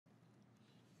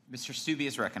Mr. Steube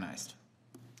is recognized.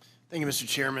 Thank you, Mr.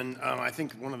 Chairman. I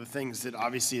think one of the things that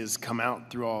obviously has come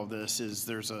out through all of this is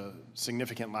there's a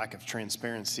significant lack of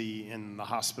transparency in the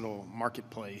hospital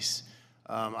marketplace.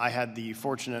 I had the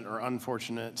fortunate or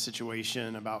unfortunate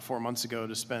situation about 4 months ago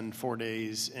to spend 4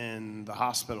 days in the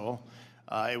hospital.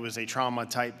 It was a trauma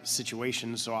type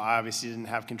situation, so I obviously didn't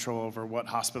have control over what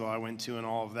hospital I went to and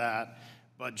all of that.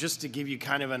 But just to give you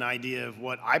kind of an idea of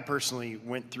what I personally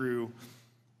went through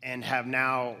and have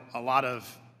now a lot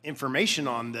of information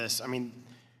on this, I mean,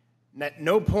 at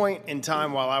no point in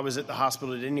time while I was at the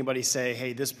hospital did anybody say,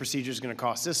 hey, this procedure is going to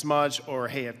cost this much, or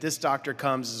hey, if this doctor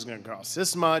comes, it's going to cost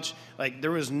this much. Like,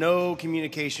 there was no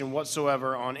communication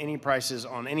whatsoever on any prices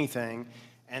on anything.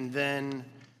 And then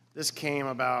this came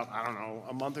about, I don't know,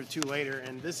 a month or two later,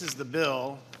 and this is the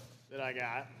bill that I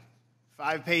got.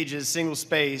 5 pages, single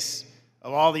space,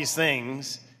 of all these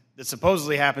things that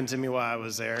supposedly happened to me while I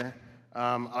was there.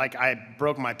 Like, I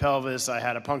broke my pelvis, I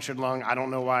had a punctured lung, I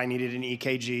don't know why I needed an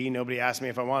EKG. Nobody asked me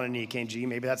if I wanted an EKG.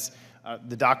 Maybe that's,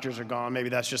 the doctors are gone, maybe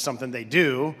that's just something they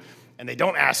do, and they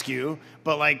don't ask you.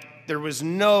 But like, there was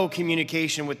no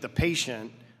communication with the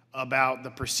patient about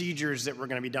the procedures that were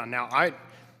gonna be done. Now,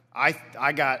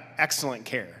 I got excellent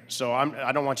care, so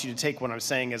I don't want you to take what I'm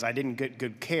saying as I didn't get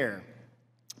good care.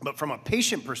 But from a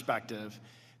patient perspective,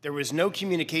 there was no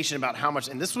communication about how much,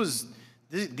 and this was,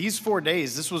 these 4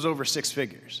 days, this was over 6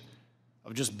 figures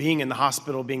of just being in the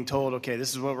hospital, being told, okay, this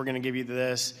is what we're going to give you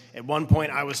this. At one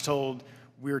point, I was told,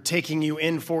 we're taking you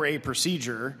in for a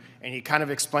procedure, and he kind of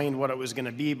explained what it was going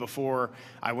to be before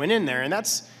I went in there. And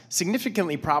that's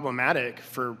significantly problematic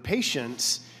for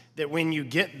patients, that when you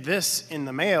get this in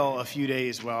the mail a few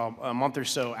days, well, a month or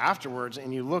so afterwards,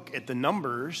 and you look at the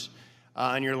numbers,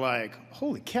 and you're like,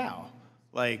 holy cow.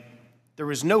 Like, there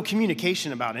was no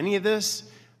communication about any of this.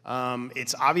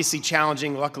 It's obviously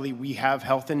challenging. Luckily, we have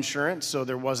health insurance, so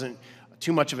there wasn't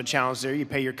too much of a challenge there. You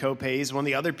pay your co-pays. One of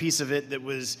the other piece of it that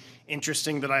was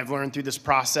interesting that I've learned through this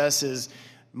process is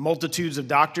multitudes of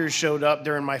doctors showed up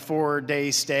during my 4-day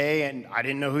stay, and I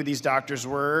didn't know who these doctors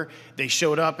were. They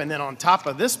showed up, and then on top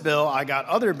of this bill, I got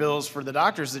other bills for the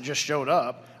doctors that just showed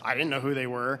up. I didn't know who they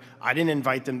were. I didn't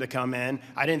invite them to come in.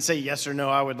 I didn't say yes or no,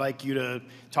 I would like you to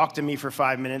talk to me for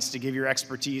 5 minutes to give your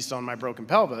expertise on my broken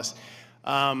pelvis.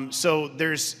 So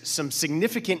there's some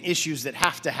significant issues that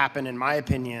have to happen, in my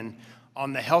opinion,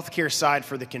 on the healthcare side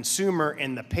for the consumer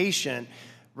and the patient,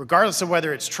 regardless of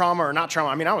whether it's trauma or not trauma.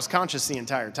 I mean, I was conscious the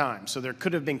entire time, so there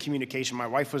could have been communication. My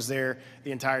wife was there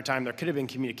the entire time. There could have been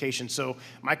communication. So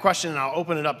my question, and I'll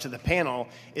open it up to the panel,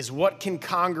 is what can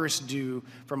Congress do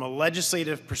from a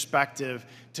legislative perspective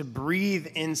to breathe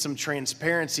in some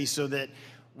transparency so that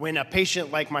when a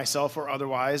patient like myself or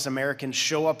otherwise, Americans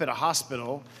show up at a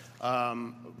hospital,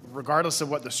 regardless of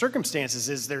what the circumstances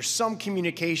is, there's some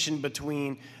communication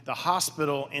between the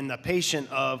hospital and the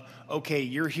patient of, okay,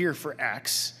 you're here for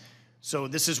X, so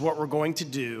this is what we're going to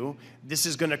do. This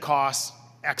is going to cost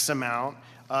X amount.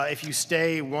 If you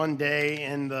stay 1 day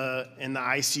in the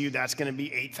ICU, that's going to be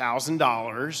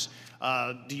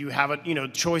 $8,000. Do you have a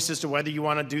choice as to whether you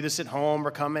want to do this at home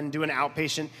or come and do an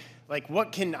outpatient? Like,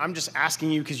 I'm just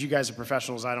asking you because you guys are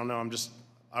professionals. I don't know.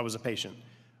 I was a patient.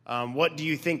 What do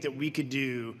you think that we could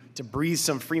do to breathe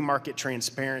some free market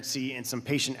transparency and some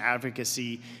patient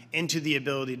advocacy into the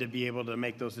ability to be able to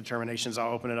make those determinations?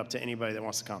 I'll open it up to anybody that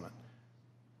wants to comment.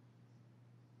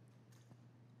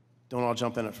 Don't all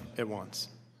jump in at once.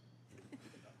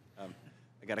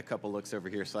 I got a couple looks over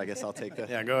here, so I guess I'll take a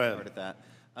yeah, go ahead. start at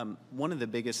that. One of the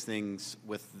biggest things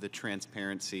with the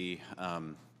transparency, I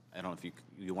don't know if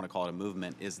you want to call it a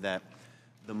movement, is that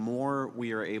the more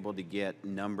we are able to get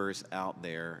numbers out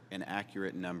there and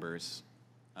accurate numbers,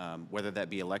 whether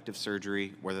that be elective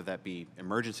surgery, whether that be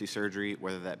emergency surgery,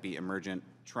 whether that be emergent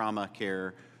trauma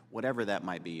care, whatever that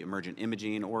might be, emergent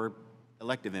imaging or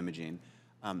elective imaging,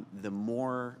 the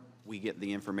more we get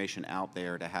the information out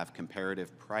there to have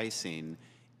comparative pricing,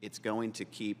 it's going to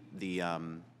keep the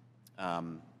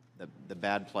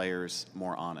bad players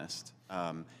more honest.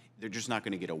 They're just not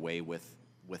going to get away with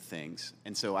things.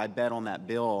 And so I bet on that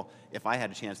bill, if I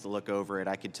had a chance to look over it,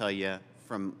 I could tell you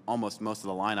from almost most of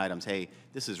the line items, hey,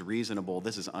 this is reasonable,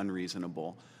 this is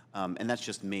unreasonable. And that's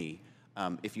just me.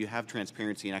 If you have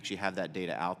transparency and actually have that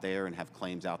data out there and have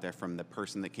claims out there from the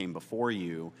person that came before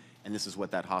you, and this is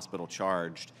what that hospital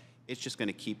charged, it's just going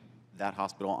to keep that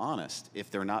hospital honest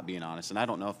if they're not being honest. And I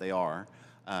don't know if they are,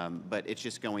 but it's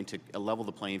just going to level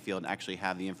the playing field and actually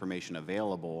have the information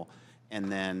available. And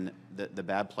then the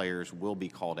bad players will be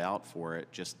called out for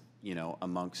it, just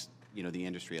amongst the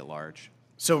industry at large.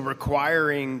 So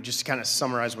requiring, just to kind of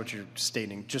summarize what you're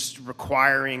stating, just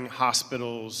requiring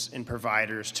hospitals and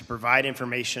providers to provide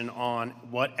information on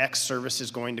what X service is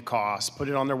going to cost, put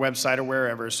it on their website or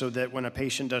wherever, so that when a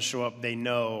patient does show up, they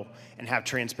know and have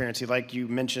transparency. Like you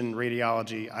mentioned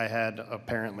radiology, I had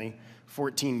apparently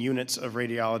 14 units of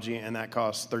radiology, and that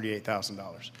cost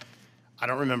 $38,000. I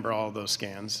don't remember all of those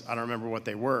scans. I don't remember what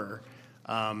they were.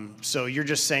 So you're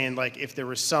just saying, like, if there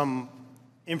was some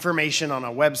information on a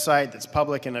website that's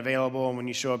public and available, and when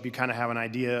you show up, you kind of have an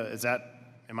idea.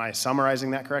 Am I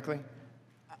summarizing that correctly?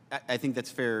 I think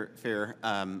that's fair.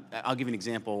 I'll give you an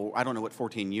example. I don't know what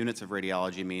 14 units of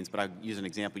radiology means, but I'll use an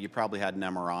example. You probably had an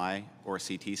MRI or a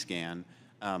CT scan.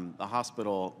 A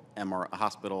hospital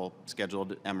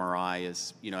scheduled MRI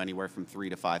is anywhere from $3,000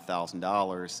 to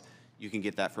 $5,000. You can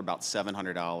get that for about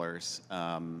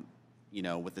 $700.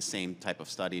 With the same type of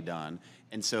study done.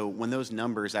 And so when those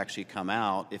numbers actually come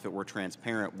out, if it were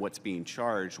transparent what's being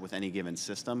charged with any given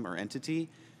system or entity,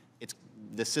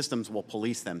 the systems will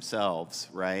police themselves,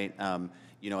 right? At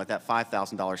that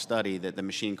 $5,000 study, that the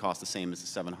machine costs the same as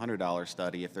the $700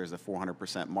 study. If there's a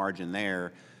 400% margin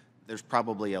there's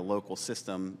probably a local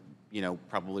system,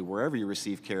 probably wherever you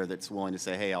receive care, that's willing to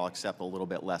say, hey, I'll accept a little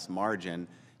bit less margin.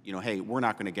 Hey, we're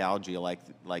not going to gouge you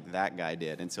like that guy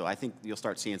did. And so I think you'll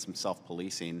start seeing some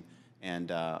self-policing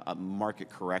and a market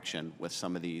correction with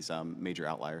some of these major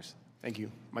outliers. Thank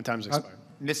you. My time's expired.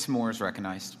 Ms. Moore is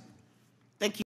recognized.